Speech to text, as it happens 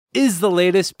Is the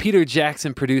latest Peter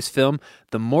Jackson-produced film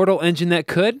The Mortal Engine That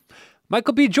Could?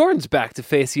 Michael B. Jordan's back to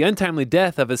face the untimely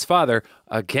death of his father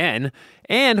again.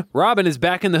 And Robin is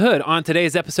back in the hood on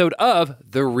today's episode of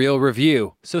The Real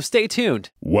Review. So stay tuned.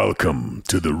 Welcome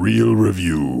to The Real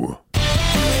Review.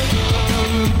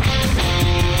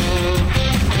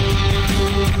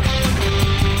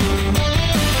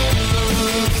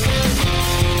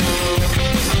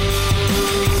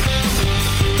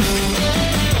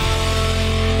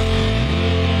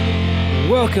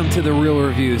 Welcome to The Real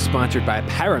Review, sponsored by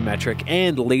Parametric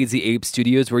and Lazy Ape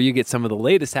Studios, where you get some of the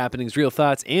latest happenings, real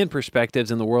thoughts, and perspectives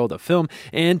in the world of film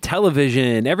and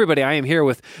television. Everybody, I am here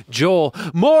with Joel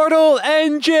Mortal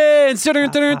Engine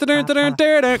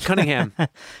Cunningham.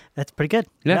 That's pretty good.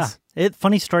 Yes. Yeah.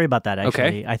 Funny story about that, actually.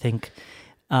 Okay. I think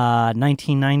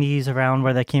 1990s around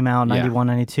where that came out, 91,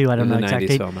 92, I don't know exact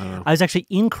date. Film, I don't know. I was actually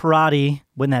in karate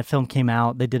when that film came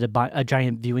out. They did a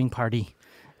giant viewing party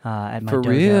at my For dojo.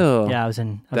 real? Yeah, I was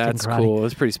in That's karate. cool.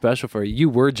 It's pretty special for you. You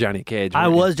were Johnny Cage. I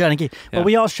weren't you? was Johnny Cage. Yeah. But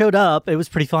we all showed up. It was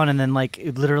pretty fun. And then,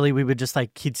 literally, we would just,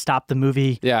 he'd stop the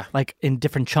movie, Yeah. in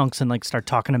different chunks and, start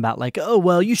talking about, oh,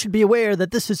 well, you should be aware that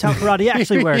this is how karate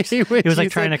actually works. He was,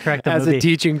 trying to correct the as movie. a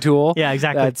teaching tool. Yeah,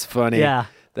 exactly. That's funny. Yeah.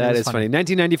 That It was is funny.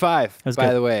 1995, was by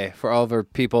good. the way, for all of our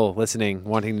people listening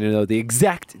wanting to know the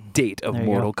exact date of There you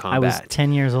Mortal go. Kombat. I was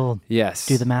 10 years old. Yes.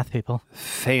 Do the math, people.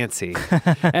 Fancy.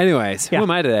 Anyways, Yeah. who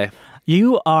am I today?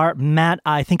 You are Matt.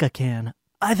 I think I can.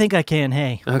 I think I can.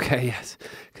 Hey. Okay, yes.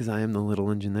 Because I am the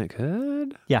little engine that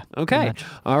could. Yeah. pretty Okay. much.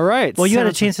 All right. Well, you had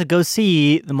a Sounds- chance to go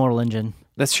see The Mortal Engine,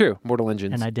 That's true. Mortal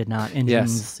Engines. and I did not. Yes.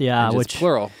 Engines. Yeah. Engines, Which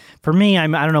plural. for me, I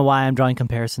don't know why I'm drawing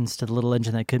comparisons to The Little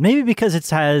Engine That Could. Maybe because it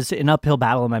has an uphill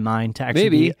battle in my mind to actually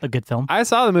Maybe. be a good film. I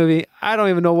saw the movie. I don't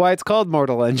even know why it's called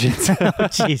Mortal Engines. Oh,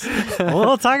 jeez. Well,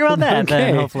 we'll talk about that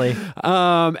then, Okay. hopefully.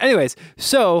 Anyways,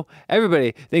 so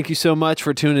everybody, thank you so much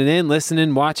for tuning in,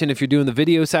 listening, watching if you're doing the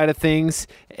video side of things.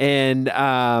 And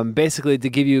basically to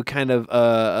give you kind of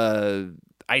a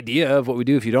idea of what we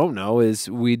do if you don't know is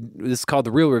this is called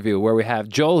The Real Review, where we have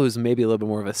Joel, who's maybe a little bit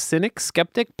more of a cynic,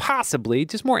 skeptic, possibly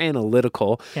just more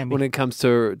analytical Can be. when it comes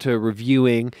to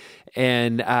reviewing,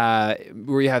 and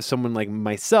where you have someone like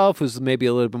myself who's maybe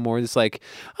a little bit more just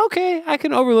okay, I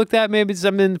can overlook that, maybe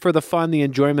I'm in for the fun, the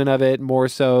enjoyment of it more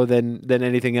so than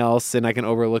anything else, and I can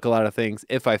overlook a lot of things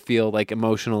if I feel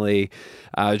emotionally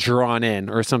drawn in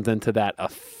or something to that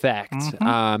effect.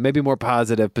 Maybe more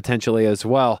positive potentially as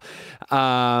well.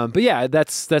 But yeah,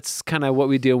 that's kind of what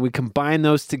we do. We combine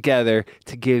those together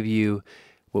to give you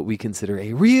what we consider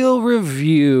a real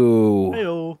review.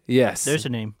 Hey-o. Yes. There's a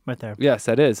name right there. Yes,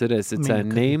 that is. It is. It's mean, a it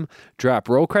could name drop.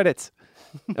 Roll credits.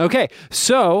 Okay,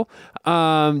 so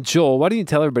Joel, why don't you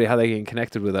tell everybody how they can get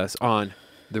connected with us on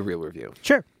The Real Review?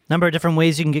 Sure. Number of different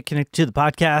ways you can get connected to the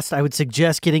podcast. I would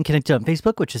suggest getting connected on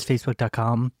Facebook, which is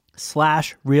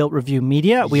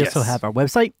facebook.com/realreviewmedia. We Yes. also have our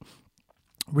website,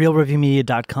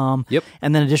 realreviewmedia.com. Yep.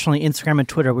 And then additionally, Instagram and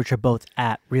Twitter, which are both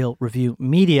at Real Review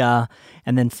Media.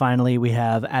 And then finally, we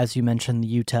have, as you mentioned,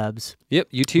 the YouTubes, Yep,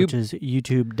 YouTube. which is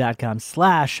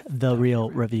youtube.com/The Real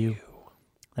Review.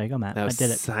 There you go, Matt. That I was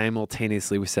did it.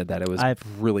 simultaneously. We said that. It was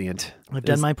brilliant. I've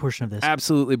done my portion of this.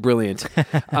 Absolutely brilliant.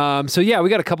 So yeah, we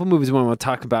got a couple movies we want to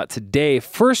talk about today.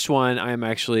 First one I'm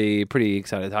actually pretty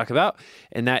excited to talk about,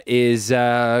 and that is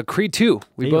Creed 2.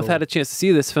 We both had a chance to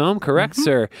see this film, correct,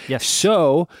 sir? Yes.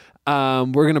 So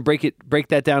we're going to break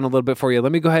that down a little bit for you.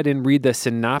 Let me go ahead and read the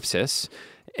synopsis,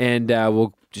 and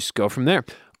we'll just go from there.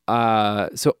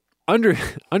 So under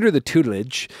the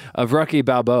tutelage of Rocky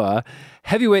Balboa,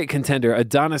 heavyweight contender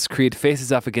Adonis Creed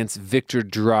faces off against Victor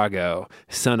Drago,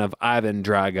 son of Ivan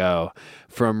Drago,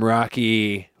 from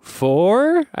Rocky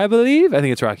 4, I believe. I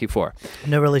think it's Rocky 4.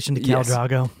 No relation to Khal Yes.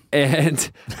 Drago. And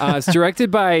it's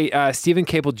directed by Stephen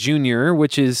Cable Jr.,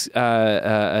 which is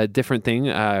a different thing.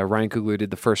 Ryan Coogler did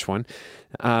the first one.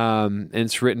 And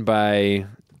it's written by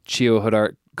Chio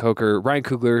Hodart Coker. Ryan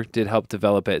Coogler did help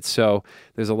develop it. So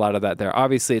there's a lot of that there.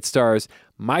 Obviously, it stars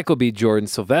Michael B. Jordan,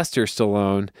 Sylvester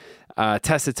Stallone,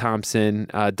 Tessa Thompson,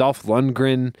 Dolph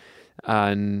Lundgren,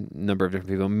 a number of different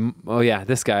people. Oh, yeah,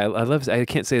 this guy. I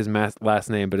can't say his last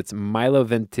name, but it's Milo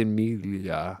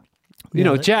Ventimiglia. You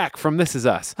know, Jack from This Is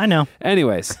Us. I know.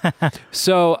 Anyways,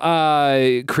 so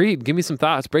Creed, give me some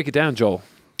thoughts. Break it down, Joel.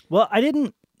 Well, I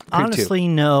didn't honestly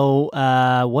know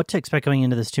what to expect going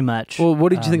into this too much. Well, what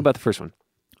did you think about the first one?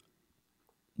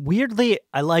 Weirdly,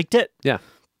 I liked it. Yeah.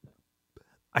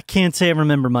 I can't say I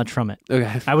remember much from it.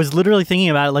 Okay. I was literally thinking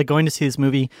about it, like going to see this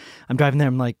movie. I'm driving there.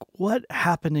 I'm like, what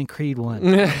happened in Creed 1?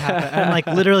 What happened? I'm like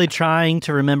literally trying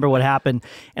to remember what happened.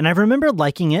 And I remember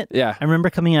liking it. Yeah. I remember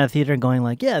coming out of theater and going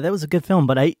like, yeah, that was a good film.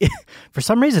 But for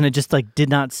some reason, it just like did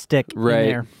not stick in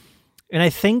there. And I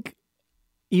think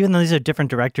even though these are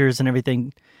different directors and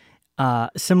everything,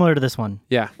 similar to this one.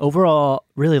 Yeah. Overall,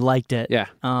 really liked it. Yeah.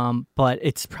 But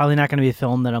it's probably not going to be a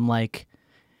film that I'm like,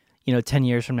 10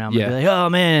 years from now, I'm going to Yeah. be like, oh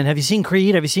man, have you seen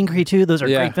Creed? Have you seen Creed 2? Those are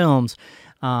great films.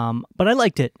 But I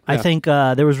liked it. Yeah. I think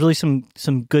there was really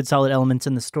some good solid elements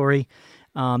in the story.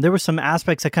 There were some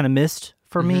aspects I kind of missed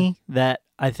for me that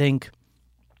I think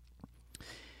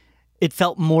it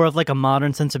felt more of like a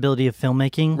modern sensibility of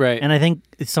filmmaking. Right. And I think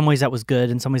in some ways that was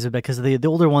good. In some ways, because the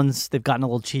older ones, they've gotten a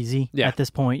little cheesy at this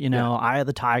point. Eye of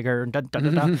the Tiger. Da, da, da,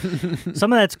 da.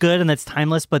 Some of that's good and that's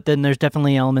timeless, but then there's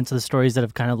definitely elements of the stories that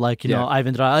have kind of like,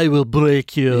 Ivan Drago, I will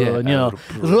break you. And,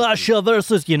 Russia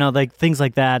versus, like things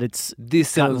like that. This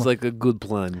sounds like a good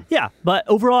plan. Yeah. But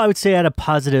overall, I would say I had a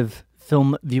positive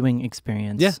film viewing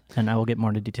experience. Yeah. And I will get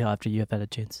more into detail after you have had a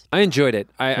chance. I enjoyed it.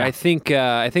 I think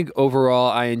overall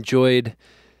I enjoyed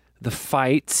the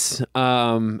fights.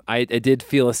 I did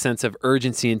feel a sense of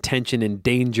urgency and tension and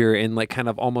danger and like kind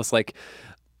of almost like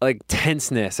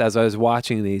tenseness as I was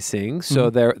watching these things. So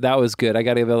that was good. I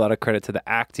got to give a lot of credit to the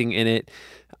acting in it.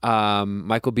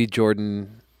 Michael B.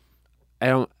 Jordan,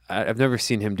 I've never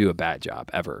seen him do a bad job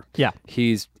ever. Yeah.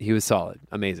 He was solid.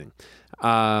 Amazing.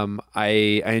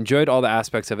 I enjoyed all the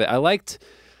aspects of it. I liked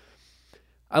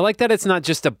that it's not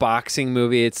just a boxing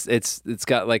movie. It's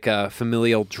got like a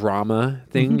familial drama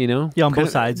thing, Yeah, on both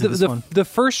sides of this one. The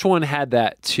first one had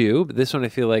that too, but this one I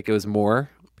feel like it was more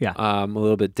a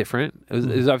little bit different. It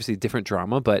was obviously different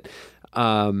drama, but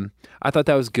I thought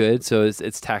that was good. So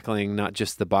it's tackling not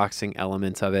just the boxing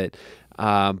elements of it,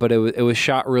 but it was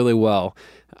shot really well.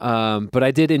 But I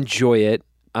did enjoy it.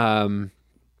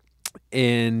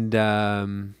 And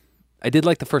I did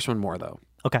like the first one more, though.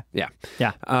 Okay. Yeah.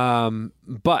 Yeah.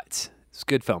 But it's a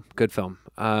good film. Good film.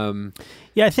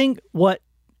 I think what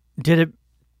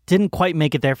didn't quite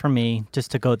make it there for me,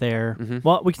 just to go there.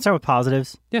 Well, we can start with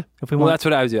positives. Yeah. If we want. Well, that's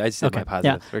what I was doing. I just did my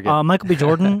positives. Yeah. Michael B.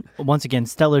 Jordan, once again,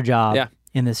 stellar job. Yeah.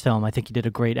 In this film, I think he did a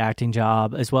great acting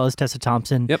job, as well as Tessa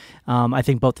Thompson. Yep. I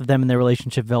think both of them and their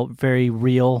relationship felt very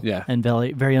real and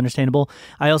very, very understandable.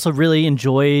 I also really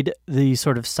enjoyed the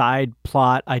sort of side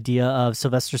plot idea of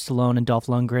Sylvester Stallone and Dolph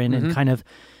Lundgren and kind of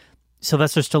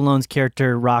Sylvester Stallone's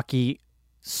character, Rocky,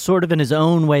 sort of in his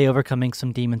own way overcoming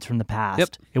some demons from the past. Yep.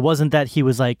 It wasn't that he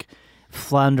was like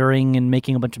floundering and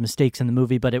making a bunch of mistakes in the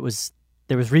movie, but there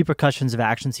was repercussions of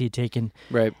actions he had taken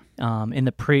in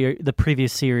the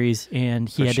previous series, and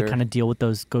he had to kind of deal with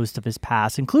those ghosts of his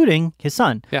past, including his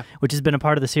son, which has been a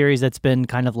part of the series that's been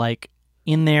kind of like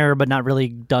in there but not really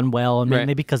done well, and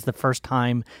maybe because the first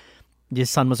time his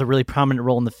son was a really prominent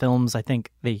role in the films, I think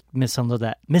they mishandled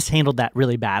that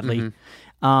really badly.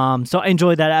 So I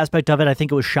enjoyed that aspect of it. I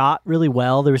think it was shot really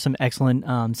well. There was some excellent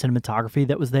cinematography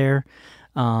that was there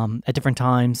at different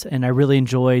times, and I really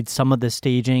enjoyed some of the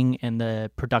staging and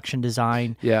the production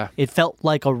design. Yeah. It felt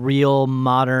like a real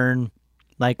modern,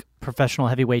 like professional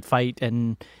heavyweight fight,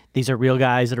 and these are real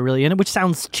guys that are really in it, which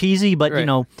sounds cheesy, but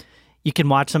you can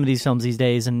watch some of these films these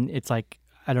days and it's like,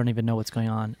 I don't even know what's going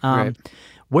on.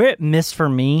 Where it missed for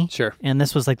me, and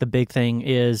this was like the big thing,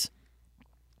 is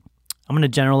I'm going to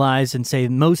generalize and say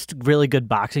most really good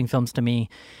boxing films to me,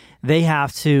 they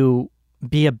have to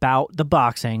be about the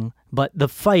boxing, but the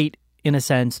fight, in a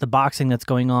sense, the boxing that's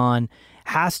going on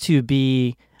has to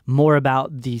be more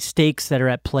about the stakes that are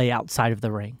at play outside of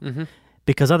the ring.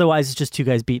 Because otherwise it's just two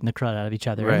guys beating the crud out of each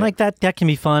other. And like that can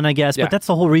be fun, I guess, but that's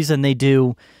the whole reason they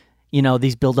do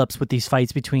these build-ups with these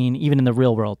fights between, even in the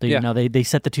real world, they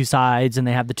set the two sides and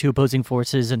they have the two opposing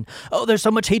forces, and there's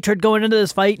so much hatred going into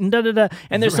this fight, and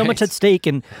and there's so much at stake,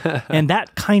 and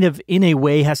that kind of in a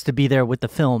way has to be there with the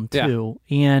film too.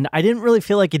 And I didn't really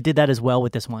feel like it did that as well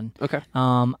with this one. Okay.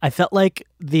 I felt like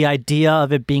the idea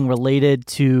of it being related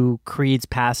to Creed's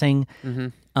passing,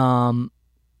 although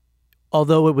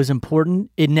it was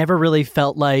important, it never really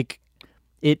felt like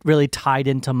it really tied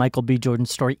into Michael B.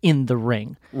 Jordan's story in the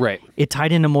ring. Right. It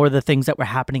tied into more of the things that were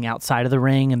happening outside of the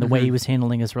ring and the way he was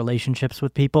handling his relationships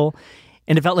with people.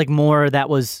 And it felt like more that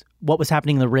was what was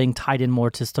happening in the ring tied in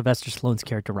more to Sylvester Stallone's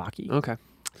character, Rocky. Okay.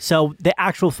 So the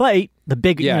actual fight, the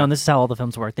big, and this is how all the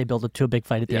films work. They build it to a big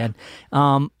fight at the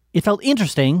end. It felt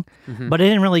interesting, but I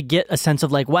didn't really get a sense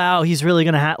of like, wow, he's really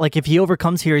going to have, like, if he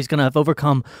overcomes here, he's going to have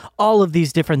overcome all of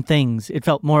these different things. It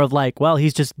felt more of like, well,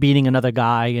 he's just beating another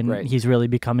guy and he's really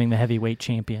becoming the heavyweight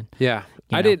champion. Yeah.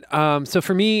 I did. So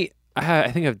for me, I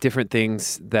think I have different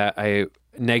things that I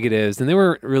negatives, and they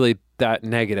weren't really that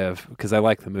negative because I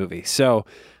like the movie. So,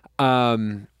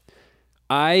 I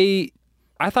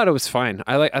thought it was fine.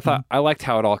 I liked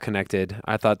how it all connected.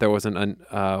 I thought there wasn't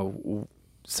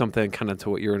something kind of to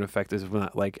what you're in effect is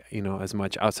not like, as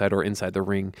much outside or inside the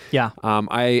ring. Yeah.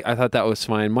 I thought that was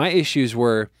fine. My issues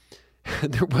were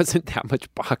there wasn't that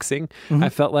much boxing. I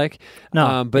felt like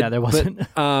no, there wasn't.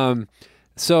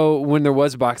 So when there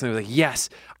was boxing, I was like, yes,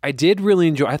 I did really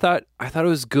enjoy. I thought it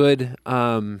was good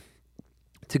to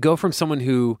go from someone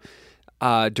who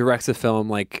directs a film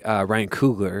like Ryan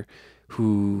Coogler,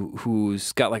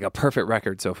 who's got like a perfect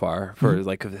record so far for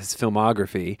like his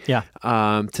filmography. Yeah.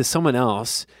 To someone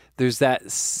else, there's that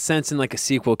sense in like a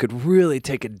sequel could really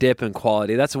take a dip in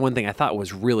quality. That's the one thing I thought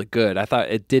was really good. I thought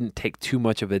it didn't take too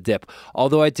much of a dip.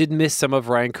 Although I did miss some of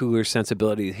Ryan Coogler's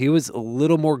sensibilities. He was a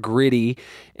little more gritty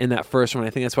in that first one. I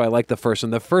think that's why I like the first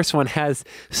one. The first one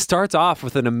starts off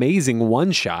with an amazing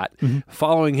one shot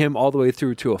following him all the way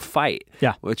through to a fight.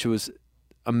 Yeah. Which was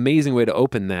amazing way to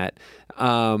open that.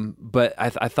 But I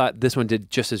thought this one did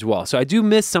just as well. So I do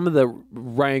miss some of the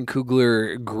Ryan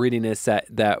Coogler grittiness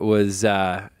that was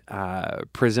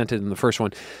presented in the first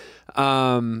one.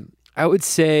 I would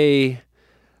say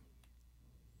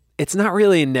it's not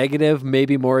really a negative,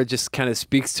 maybe more just kind of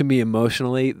speaks to me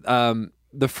emotionally.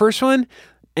 The first one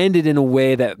ended in a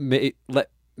way that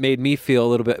made me feel a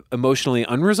little bit emotionally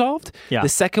unresolved. Yeah. The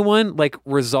second one like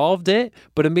resolved it,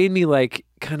 but it made me like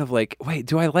kind of like, wait,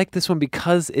 do I like this one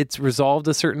because it's resolved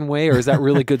a certain way, or is that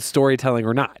really good storytelling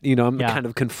or not? I'm kind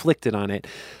of conflicted on it.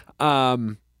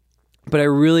 But I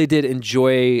really did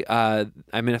enjoy. I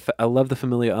love the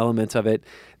familial element of it.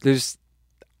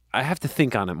 I have to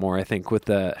think on it more. I think with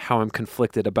how I'm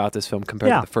conflicted about this film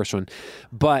compared to the first one,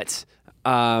 but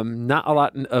not a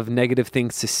lot of negative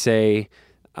things to say.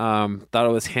 Thought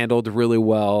it was handled really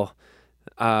well.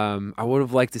 I would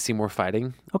have liked to see more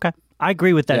fighting. Okay. I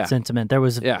agree with that sentiment. There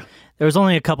was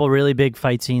only a couple really big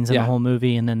fight scenes in the whole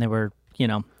movie, and then they were,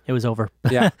 it was over.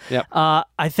 Yeah.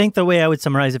 I think the way I would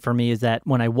summarize it for me is that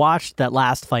when I watched that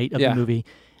last fight of the movie,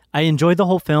 I enjoyed the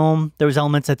whole film. There was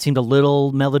elements that seemed a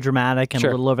little melodramatic and a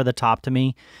little over the top to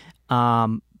me.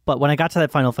 But when I got to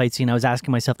that final fight scene, I was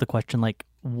asking myself the question, like,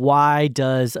 why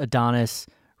does Adonis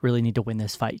really need to win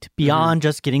this fight beyond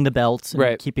just getting the belts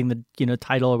and keeping the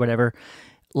title or whatever?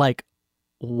 Like,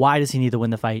 why does he need to win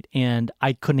the fight? And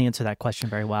I couldn't answer that question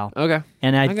very well. Okay.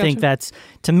 And I think that's,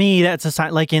 to me, that's a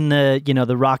sign, like in the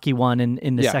the Rocky one and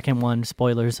in the second one,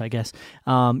 spoilers, I guess.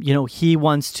 He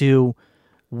wants to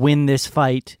win this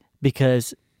fight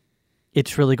because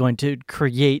it's really going to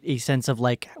create a sense of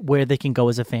like where they can go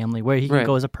as a family, where he can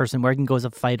go as a person, where he can go as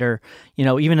a fighter.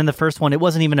 Even in the first one, it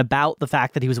wasn't even about the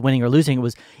fact that he was winning or losing. It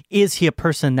was, is he a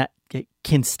person that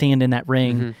can stand in that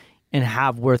ring and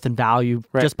have worth and value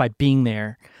just by being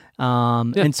there?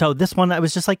 And so this one, I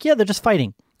was just like, they're just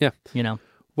fighting. Yeah.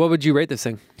 What would you rate this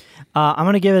thing? I'm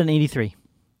going to give it an 83.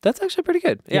 That's actually pretty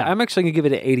good. Yeah. I'm actually going to give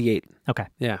it an 88. Okay.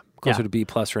 Yeah. Closer to B+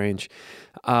 range.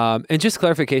 And just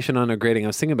clarification on our grading. I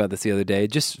was thinking about this the other day,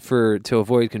 just to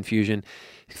avoid confusion.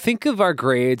 Think of our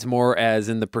grades more as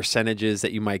in the percentages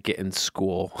that you might get in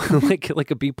school,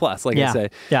 like a B+, like I say.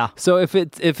 Yeah. So if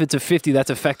it's a 50, that's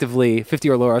effectively 50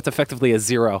 or lower. That's effectively a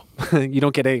 0. You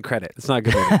don't get any credit. It's not a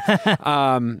good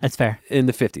rating. That's fair. In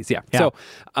the 50s, yeah. So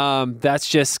that's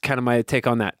just kind of my take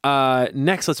on that.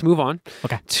 Next, let's move on.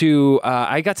 Okay. To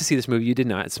I got to see this movie. You did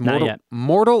not. It's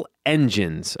Mortal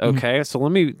Engines. Okay, so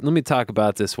let me talk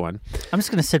about this one. I'm just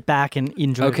gonna sit back and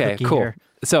enjoy. Okay, cool. Here.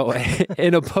 So,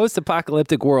 in a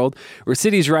post-apocalyptic world where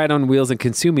cities ride on wheels and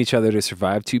consume each other to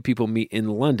survive, two people meet in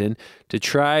London to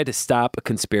try to stop a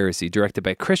conspiracy. Directed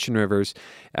by Christian Rivers,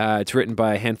 it's written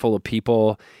by a handful of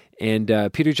people, and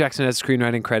Peter Jackson has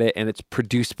screenwriting credit, and it's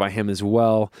produced by him as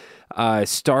well.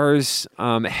 Stars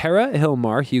Hera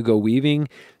Hilmar, Hugo Weaving,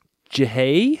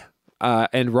 Jehai,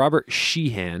 and Robert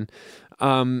Sheehan,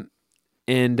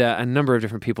 and a number of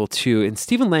different people too. And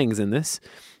Stephen Lang's in this,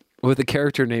 with a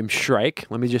character named Shrike.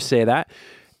 Let me just say that.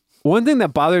 One thing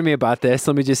that bothered me about this,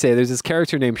 let me just say, there's this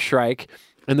character named Shrike,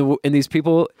 and these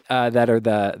people that are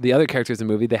the other characters in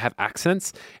the movie, they have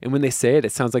accents, and when they say it,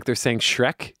 it sounds like they're saying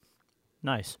Shrek.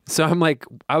 Nice. So I'm like,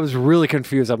 I was really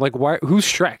confused. I'm like, why? Who's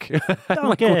Shrek? I'm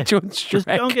like, which one's Shrek? Just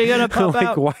donkey gonna pop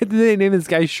out. Why did they name this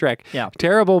guy Shrek? Yeah.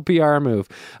 Terrible PR move.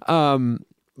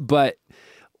 But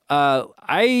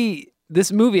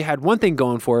this movie had one thing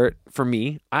going for it for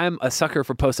me. I'm a sucker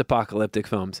for post-apocalyptic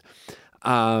films.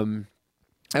 I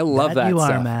love that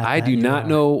stuff. I do not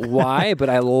know why, but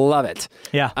I love it.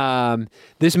 Yeah.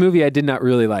 This movie I did not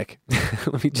really like.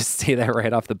 Let me just say that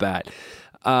right off the bat.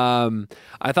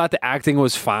 I thought the acting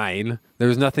was fine. There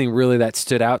was nothing really that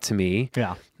stood out to me.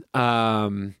 Yeah.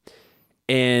 And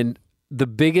the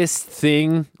biggest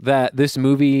thing that this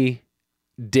movie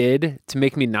did to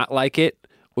make me not like it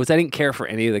was I didn't care for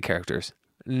any of the characters.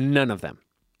 None of them.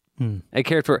 I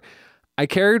cared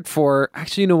for,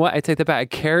 actually, you know what? I take that back. I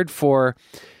cared for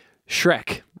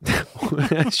Shrek.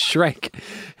 Shrek.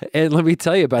 And let me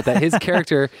tell you about that. His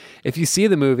character, if you see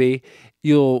the movie,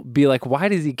 you'll be like, why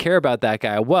does he care about that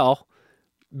guy? Well,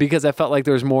 because I felt like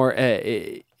there was more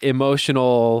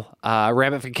emotional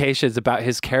ramifications about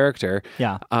his character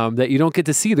that you don't get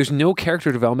to see. There's no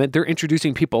character development. They're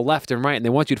introducing people left and right, and they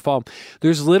want you to follow them.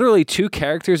 There's literally 2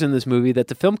 characters in this movie that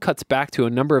the film cuts back to a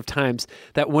number of times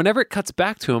that whenever it cuts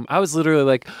back to them, I was literally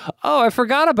like, oh, I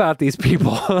forgot about these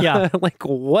people. Yeah. Like,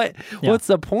 what? Yeah. What's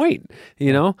the point?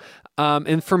 You know?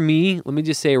 And for me, let me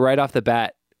just say right off the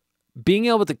bat, being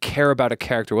able to care about a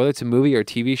character, whether it's a movie or a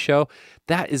TV show,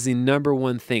 that is the number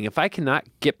one thing. If I cannot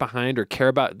get behind or care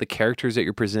about the characters that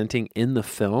you're presenting in the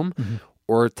film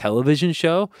or television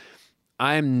show,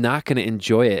 I'm not going to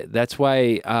enjoy it. That's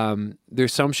why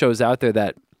there's some shows out there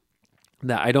that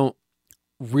I don't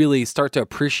really start to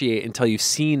appreciate until you've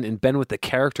seen and been with the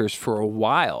characters for a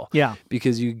while. Yeah.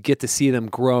 Because you get to see them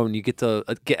grow and you get to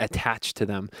get attached to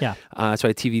them. Yeah. That's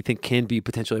why TV can be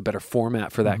potentially a better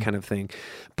format for that kind of thing.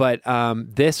 But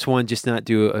this one just not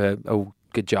do a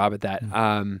good job at that.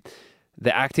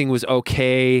 The acting was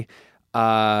okay.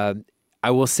 I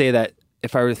will say that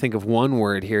if I were to think of one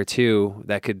word here too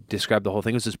that could describe the whole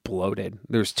thing, it was just bloated.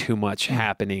 There's too much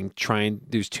happening.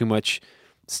 There's too much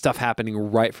stuff happening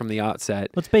right from the outset.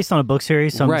 Well, it's based on a book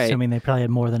series, so I'm assuming they probably had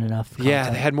more than enough content. Yeah,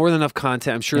 they had more than enough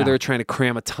content. I'm sure they were trying to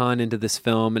cram a ton into this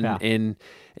film, and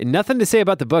nothing to say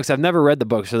about the books. I've never read the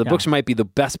books, so the books might be the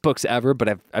best books ever,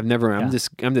 but I've never. I'm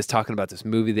just talking about this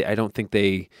movie. I don't think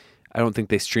they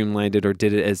streamlined it or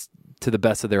did it as to the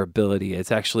best of their ability.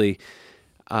 It's actually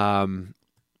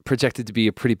projected to be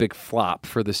a pretty big flop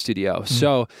for the studio.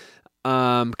 So,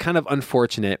 kind of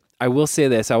unfortunate. I will say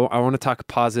this. I want to talk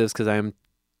positives because I am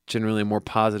generally a more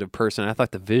positive person. I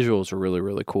thought the visuals were really,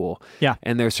 really cool. Yeah.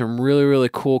 And there's some really, really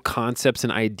cool concepts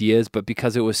and ideas, but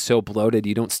because it was so bloated,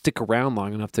 you don't stick around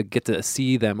long enough to get to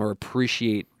see them or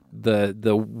appreciate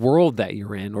the world that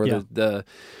you're in or the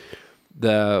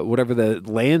whatever the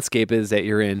landscape is that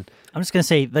you're in. I'm just going to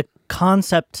say the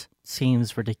concept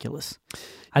seems ridiculous.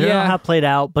 I don't know how it played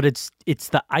out, but it's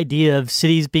the idea of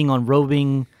cities being on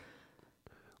roving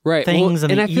things,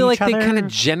 and I feel like they kind of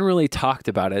generally talked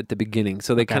about it at the beginning.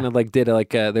 So they kind of like did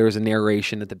there was a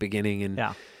narration at the beginning, and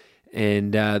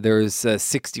there was a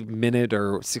 60-minute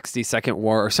or 60-second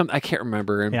war or something. I can't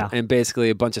remember. And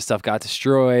basically a bunch of stuff got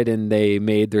destroyed, and they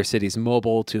made their cities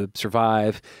mobile to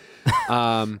survive.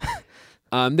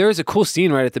 There was a cool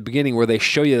scene right at the beginning where they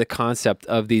show you the concept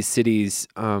of these cities,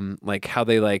 like how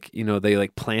they they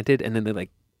planted and then they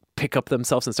pick up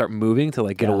themselves and start moving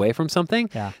to get away from something.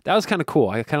 Yeah. That was kind of cool.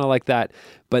 I kind of like that,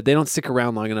 but they don't stick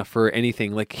around long enough for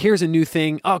anything. Like, here's a new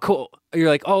thing. Oh, cool. You're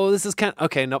like, oh, this is kind of,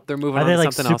 okay. Nope. They're moving on to something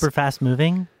else. Are they super fast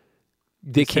moving?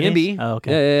 They can be. Oh,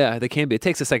 okay. Yeah. They can be. It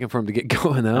takes a second for them to get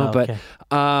going though. Oh, okay.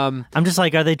 But I'm just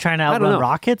like, are they trying to outrun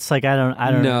rockets? Like, I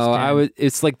don't know. understand.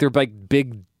 It's like they're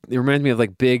big, it reminds me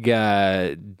of big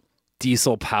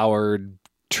diesel powered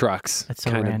trucks. That's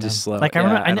so kind random. Of just slow. Like,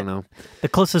 I don't know. The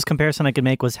closest comparison I could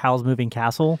make was Howl's Moving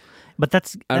Castle, but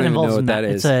that involves even know what that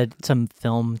is. It's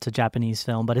a Japanese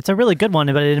film, but it's a really good one.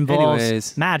 But it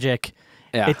involves magic.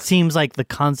 Yeah. It seems like the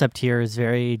concept here is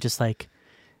very just like,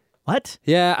 what?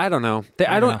 Yeah, I don't know.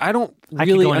 I don't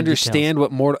really understand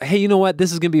what Mortal. Hey, you know what?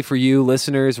 This is going to be for you,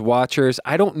 listeners, watchers.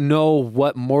 I don't know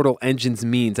what Mortal Engines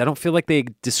means. I don't feel like they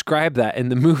describe that in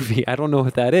the movie. I don't know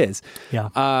what that is. Yeah.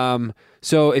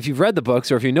 So if you've read the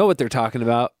books or if you know what they're talking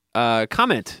about,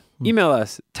 comment, email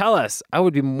us, tell us. I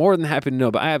would be more than happy to know,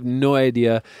 but I have no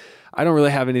idea. I don't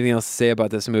really have anything else to say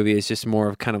about this movie. It's just more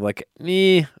of kind of like,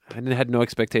 I had no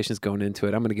expectations going into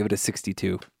it. I'm going to give it a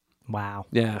 62. Wow.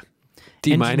 Yeah.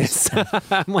 D-. I'm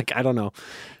like, I don't know.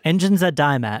 Engines that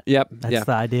die, Matt. Yep. That's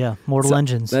the idea. Mortal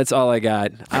engines. That's all I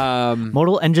got.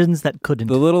 Mortal engines that couldn't.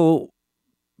 The little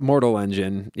mortal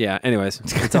engine. Yeah. Anyways,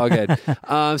 it's all good.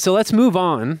 So let's move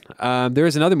on. There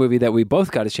is another movie that we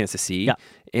both got a chance to see. Yeah.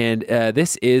 And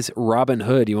this is Robin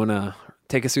Hood. You want to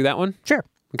take us through that one? Sure.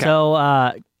 Okay.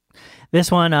 So this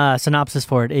one, synopsis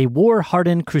for it. A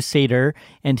war-hardened crusader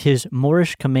and his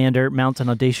Moorish commander mount an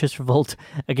audacious revolt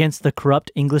against the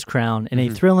corrupt English crown in a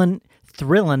thrilling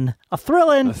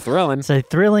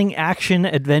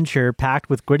action-adventure packed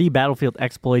with gritty battlefield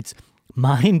exploits,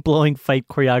 mind-blowing fight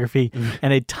choreography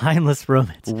and a timeless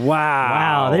romance.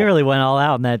 Wow. They really went all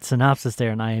out in that synopsis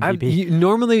there on IMDb.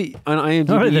 Normally on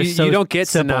IMDb, you don't get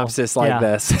simple. synopsis like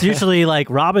this. It's usually like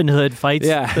Robin Hood fights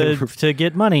to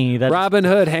get money. Robin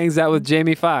Hood hangs out with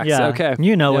Jamie Foxx. Yeah. Okay.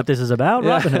 You know what this is about,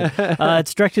 Robin Hood.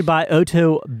 It's directed by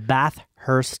Otto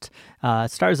Bathurst.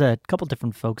 It stars a couple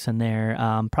different folks in there.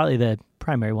 Probably the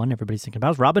primary one everybody's thinking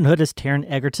about is Robin Hood as Taron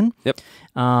Egerton. Yep.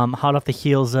 Hot off the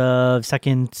heels of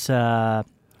what's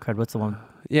the one?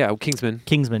 Yeah, Kingsman.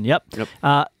 Kingsman, yep.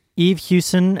 Eve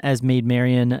Hewson as Maid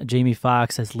Marian, Jamie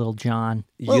Foxx as Little John.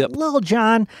 Little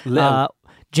John.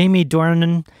 Jamie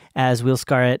Dornan as Will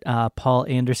Scarlett, Paul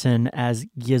Anderson as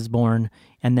Gisborne,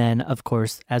 and then, of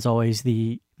course, as always,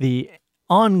 the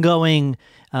ongoing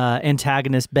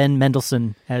antagonist Ben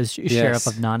Mendelsohn as Sheriff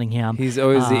of Nottingham. He's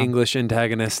always the English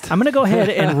antagonist. I'm going to go ahead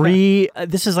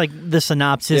and this is like the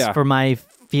synopsis for my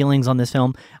feelings on this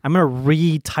film. I'm going to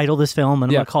retitle this film, and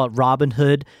I'm going to call it Robin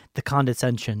Hood, The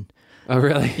Condescension. Oh,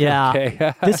 really? Yeah.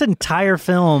 Okay. This entire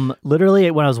film, literally,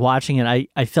 when I was watching it,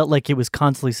 I felt like it was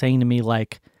constantly saying to me,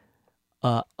 like,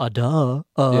 a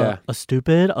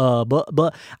stupid,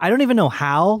 but I don't even know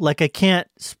how. Like, I can't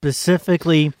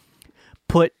specifically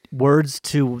put words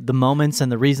to the moments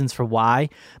and the reasons for why,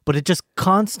 but it just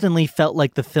constantly felt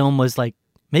like the film was like,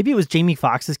 maybe it was Jamie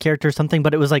Foxx's character or something,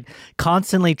 but it was like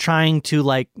constantly trying to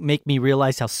like make me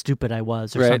realize how stupid I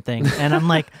was or something. And I'm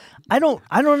like, I don't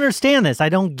understand this. I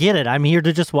don't get it. I'm here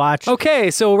to just watch. Okay,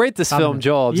 so we'll rate this film,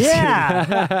 Joel.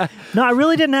 Yeah. No, I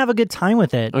really didn't have a good time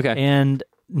with it. Okay. And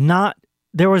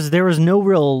there was no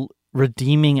real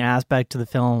redeeming aspect to the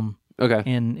film. Okay.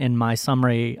 In my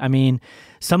summary, I mean,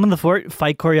 some of the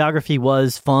fight choreography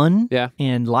was fun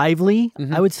and lively,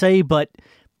 I would say, but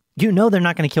they're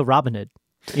not going to kill Robin Hood.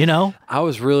 I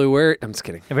was really worried. I'm just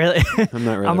kidding. Really? I'm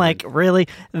not really. I'm like, really?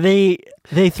 They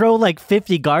throw like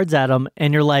 50 guards at him,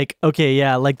 and you're like, okay,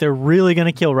 yeah, like they're really going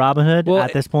to kill Robin Hood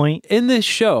at this point. In this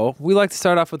show, we like to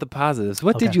start off with the positives.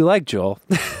 What did you like, Joel?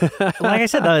 Like I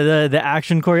said, the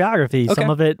action choreography, some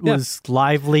of it was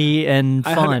lively and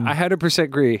fun. I 100%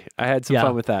 agree. I had some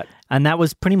fun with that. And that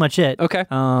was pretty much it. Okay.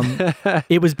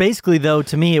 It was basically, though,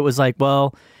 to me, it was like,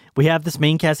 well, we have this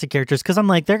main cast of characters, because I'm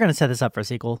like, they're going to set this up for a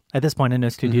sequel. At this point, I know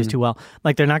studios too well.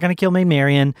 Like, they're not going to kill Maid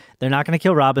Marian. They're not going to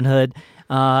kill Robin Hood.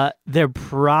 They're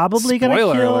probably going to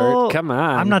kill... Spoiler alert, come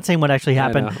on. I'm not saying what actually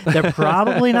happened. They're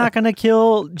probably not going to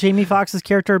kill Jamie Foxx's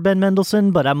character, Ben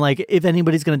Mendelsohn, but I'm like, if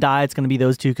anybody's going to die, it's going to be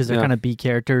those two, because they're kind of B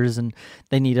characters, and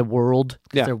they need a world.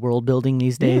 They're world building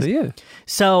these days. Yeah.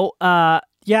 So, I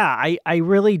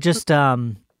really just... I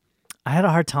had a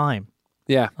hard time.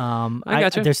 Yeah, I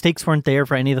gotcha. Their stakes weren't there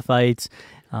for any of the fights.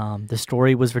 The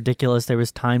story was ridiculous. There was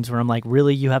times where I'm like,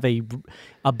 really, you have a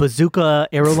bazooka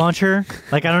arrow launcher?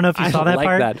 Like, I don't know if you saw that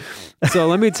part. That. So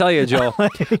let me tell you, Joel.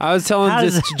 I was telling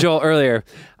this to Joel earlier.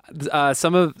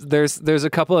 There's a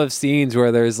couple of scenes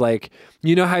where there's like,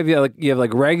 how you have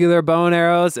like regular bow and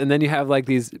arrows, and then you have like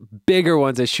these bigger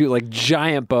ones that shoot like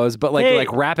giant bows, but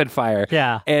like rapid fire.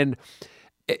 Yeah, and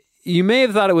you may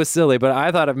have thought it was silly, but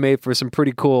I thought it made for some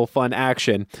pretty cool, fun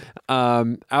action.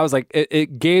 I was like,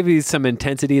 it gave you some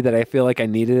intensity that I feel like I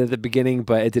needed at the beginning,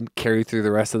 but it didn't carry through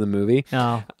the rest of the movie.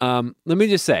 No. Let me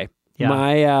just say,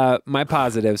 my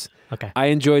positives. Okay. I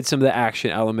enjoyed some of the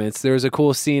action elements. There was a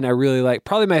cool scene I really like.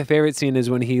 Probably my favorite scene is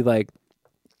when he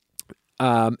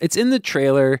it's in the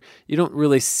trailer. You don't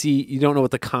really see, you don't know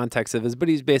what the context of it is, but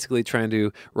he's basically trying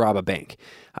to rob a bank.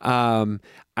 I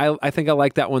think I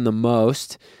like that one the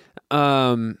most.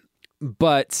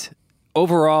 But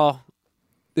overall,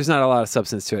 there's not a lot of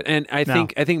substance to it. And I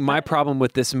think my problem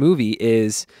with this movie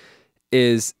is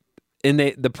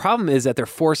the problem is that they're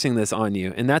forcing this on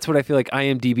you. And that's what I feel like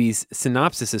IMDb's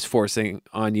synopsis is forcing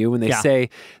on you when they say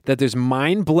that there's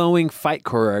mind-blowing fight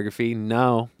choreography.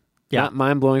 No, not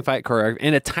mind-blowing fight choreography.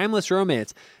 And a timeless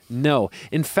romance. No.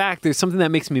 In fact, there's something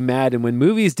that makes me mad. And when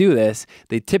movies do this,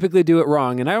 they typically do it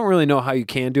wrong. And I don't really know how you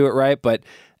can do it right, but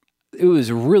it was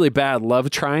a really bad love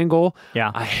triangle.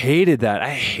 Yeah. I hated that.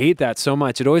 I hate that so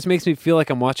much. It always makes me feel like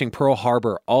I'm watching Pearl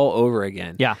Harbor all over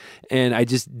again. Yeah. And I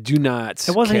just do not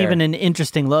It wasn't care. even an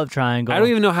interesting love triangle. I don't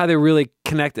even know how they really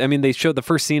connect. I mean, they showed the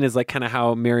first scene is like kind of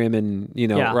how Miriam and,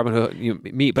 Robin Hood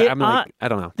meet, but I'm like, I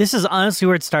don't know. This is honestly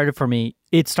where it started for me.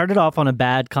 It started off on a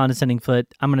bad, condescending foot.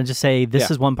 I'm going to just say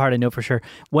this is one part I know for sure.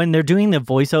 When they're doing the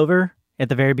voiceover at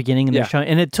the very beginning, and they're showing,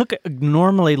 and it took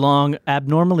abnormally long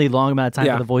amount of time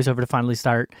for the voiceover to finally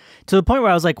start, to the point where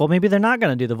I was like, well, maybe they're not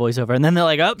going to do the voiceover, and then they're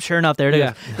like, oh, sure enough, there it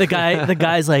is. The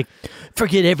guy's like,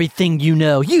 forget everything you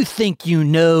know. You think you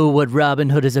know what Robin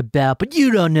Hood is about, but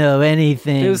you don't know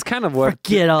anything. It was kind of what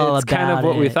forget all it's about kind of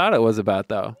what it. we thought it was about,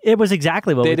 though. It was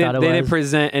exactly what we thought it was. They didn't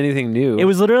present anything new. It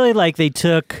was literally like they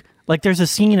took, like there's a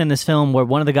scene in this film where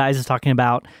one of the guys is talking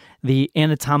about the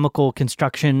anatomical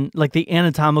construction, like the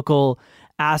anatomical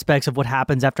aspects of what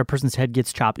happens after a person's head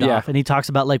gets chopped off. And he talks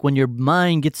about like when your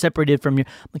mind gets separated from your,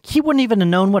 like he wouldn't even have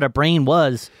known what a brain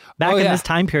was back in this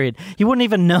time period. He wouldn't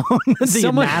even know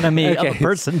the anatomy of a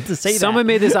person to say that. Someone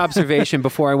made this observation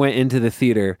before I went into the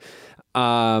theater.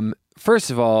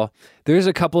 First of all, there's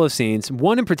a couple of scenes,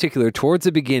 one in particular towards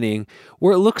the beginning,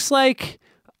 where it looks like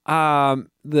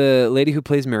the lady who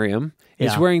plays Miriam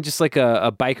is wearing just like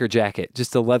a biker jacket,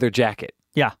 just a leather jacket.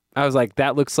 Yeah. I was like,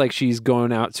 that looks like she's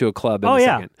going out to a club in a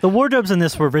second. The wardrobes in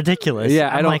this were ridiculous. Yeah,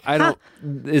 I don't,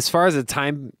 as far as a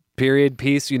time period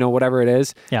piece, whatever it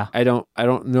is, I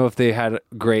don't know if they had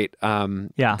great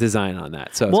design on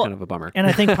that. So it's kind of a bummer. And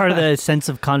I think part of the sense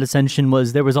of condescension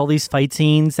was there was all these fight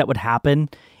scenes that would happen,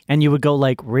 and you would go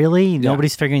like, really?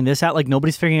 Nobody's figuring this out? Like,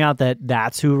 nobody's figuring out that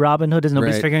that's who Robin Hood is?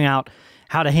 Nobody's figuring out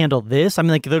how to handle this? I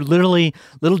mean, like, they're literally,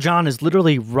 Little John is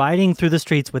literally riding through the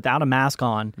streets without a mask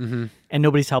on, and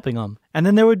nobody's helping him. And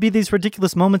then there would be these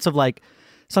ridiculous moments of, like,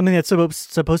 something that's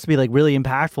supposed to be, like, really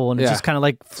impactful, and it's just kind of,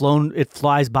 like, it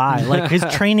flies by. Like, his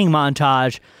training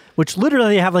montage, which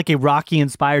literally they have, like, a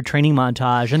Rocky-inspired training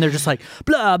montage, and they're just like,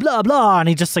 blah, blah, blah, and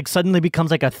he just, like, suddenly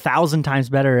becomes, like, 1,000 times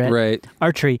better at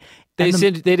archery. They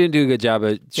didn't do a good job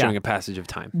of showing a passage of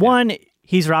time. One,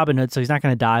 he's Robin Hood, so he's not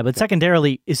going to die. But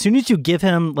secondarily, as soon as you give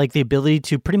him like the ability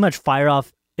to pretty much fire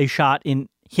off a shot and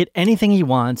hit anything he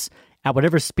wants at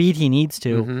whatever speed he needs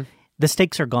to, the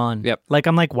stakes are gone. Yep. Like,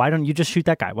 I'm like, why don't you just shoot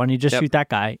that guy? Why don't you just shoot that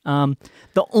guy?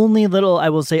 The only little, I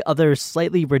will say, other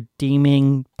slightly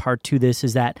redeeming part to this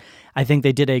is that I think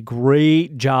they did a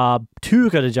great job,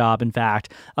 too good a job, in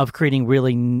fact, of creating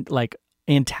really like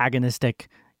antagonistic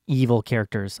evil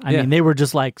characters. I mean, they were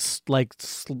just like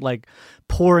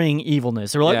pouring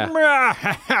evilness. They were like,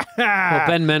 well,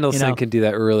 Ben Mendelsohn can do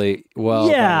that really well.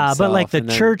 Yeah, but like the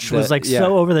church was like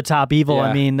so over the top evil.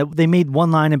 I mean, they made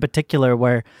one line in particular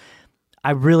where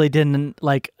I really didn't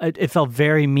like. It felt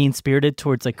very mean spirited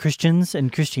towards like Christians and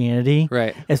Christianity,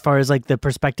 right? As far as like the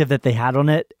perspective that they had on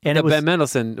it, and it was Ben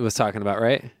Mendelsohn was talking about,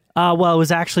 right? Well, it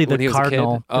was actually the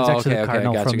cardinal. It was actually the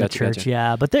cardinal from the church. Gotcha.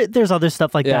 Yeah, but there's other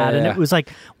stuff like that, and it was like,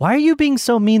 why are you being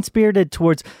so mean spirited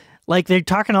towards? Like, they're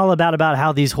talking all about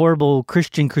how these horrible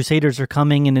Christian crusaders are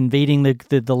coming and invading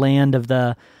the land of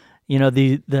the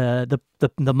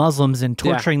Muslims and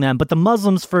torturing them. But the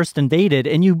Muslims first invaded,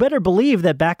 and you better believe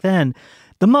that back then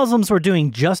the Muslims were doing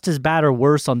just as bad or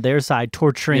worse on their side,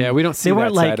 torturing. Yeah, we don't see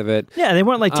that side of it. Yeah, they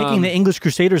weren't like taking the English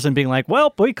Crusaders and being like,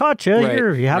 well, we caught you.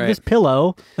 Here, you have this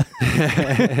pillow.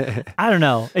 I don't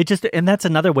know. It just, and that's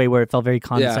another way where it felt very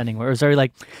condescending, where it was very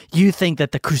like, you think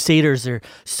that the Crusaders are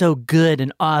so good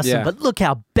and awesome, but look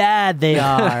how bad they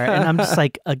are. And I'm just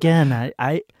like, again,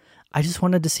 I just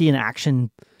wanted to see an action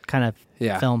kind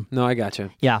of film. No, I gotcha.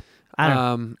 Yeah. I don't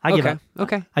know. I give up.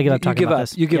 Okay. I give up talking about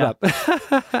this. You give up.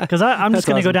 Because I'm just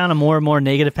going to go down a more and more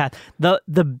negative path.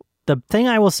 The thing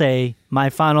I will say,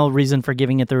 my final reason for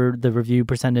giving it the review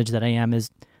percentage that I am is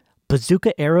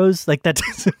bazooka arrows. Like that.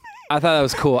 I thought that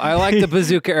was cool. I like the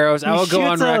bazooka arrows. I will go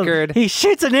on record. He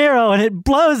shoots an arrow and it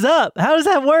blows up. How does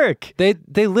that work? They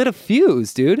lit a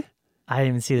fuse, dude. I didn't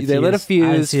even see the fuse. They lit a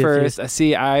fuse first.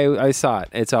 See, I saw it.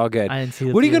 It's all good. I didn't see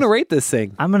the What are you fuse. going to rate this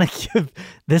thing? I'm going to give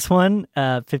this one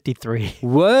 53.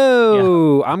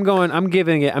 Whoa. Yeah. I'm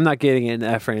giving it, I'm not getting it in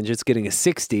F range. It's getting a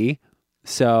 60.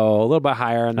 So a little bit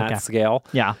higher on that scale.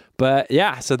 Yeah. But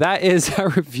yeah, so that is our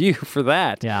review for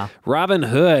that. Yeah. Robin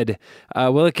Hood.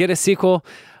 Will it get a sequel?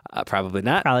 Probably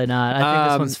not. Probably not. I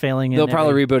think this one's failing. They'll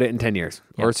probably reboot it in 10 years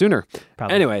or sooner.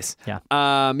 Probably. Anyways. Yeah.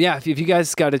 If you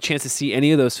guys got a chance to see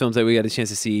any of those films that we got a chance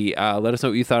to see, let us know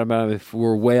what you thought about them. If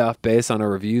we're way off base on our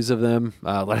reviews of them,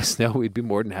 let us know. We'd be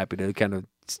more than happy to kind of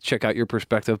check out your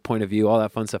perspective, point of view, all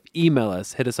that fun stuff. Email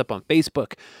us. Hit us up on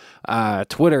Facebook,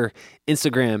 Twitter,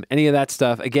 Instagram, any of that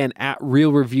stuff. Again, at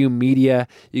Real Review Media.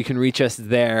 You can reach us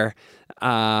there.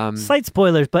 Slight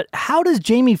spoilers, but how does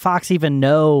Jamie Foxx even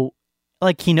know?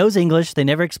 Like, he knows English. They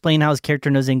never explain how his character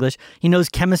knows English. He knows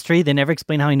chemistry. They never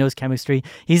explain how he knows chemistry.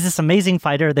 He's this amazing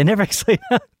fighter. They never explain.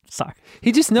 Sorry.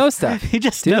 He just knows stuff. He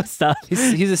just knows stuff. He's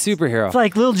a superhero. It's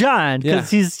like Lil Jon, because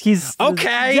he's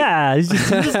okay. Yeah, he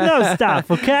just knows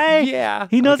stuff. Okay. Yeah.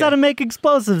 He knows how to make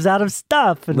explosives out of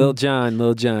stuff. And Lil Jon.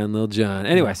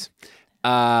 Anyways,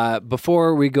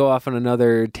 Before we go off on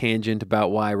another tangent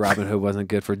about why Robin Hood wasn't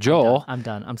good for Joel. I'm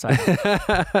done. I'm sorry.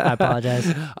 I apologize.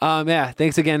 Yeah,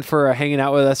 thanks again for hanging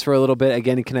out with us for a little bit.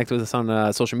 Again, you connect with us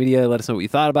on social media. Let us know what you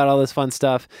thought about all this fun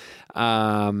stuff.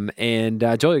 And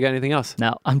Joel, you got anything else?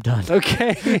 No, I'm done.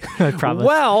 Okay. I promise.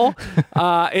 Well,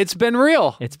 it's been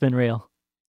real. It's been real.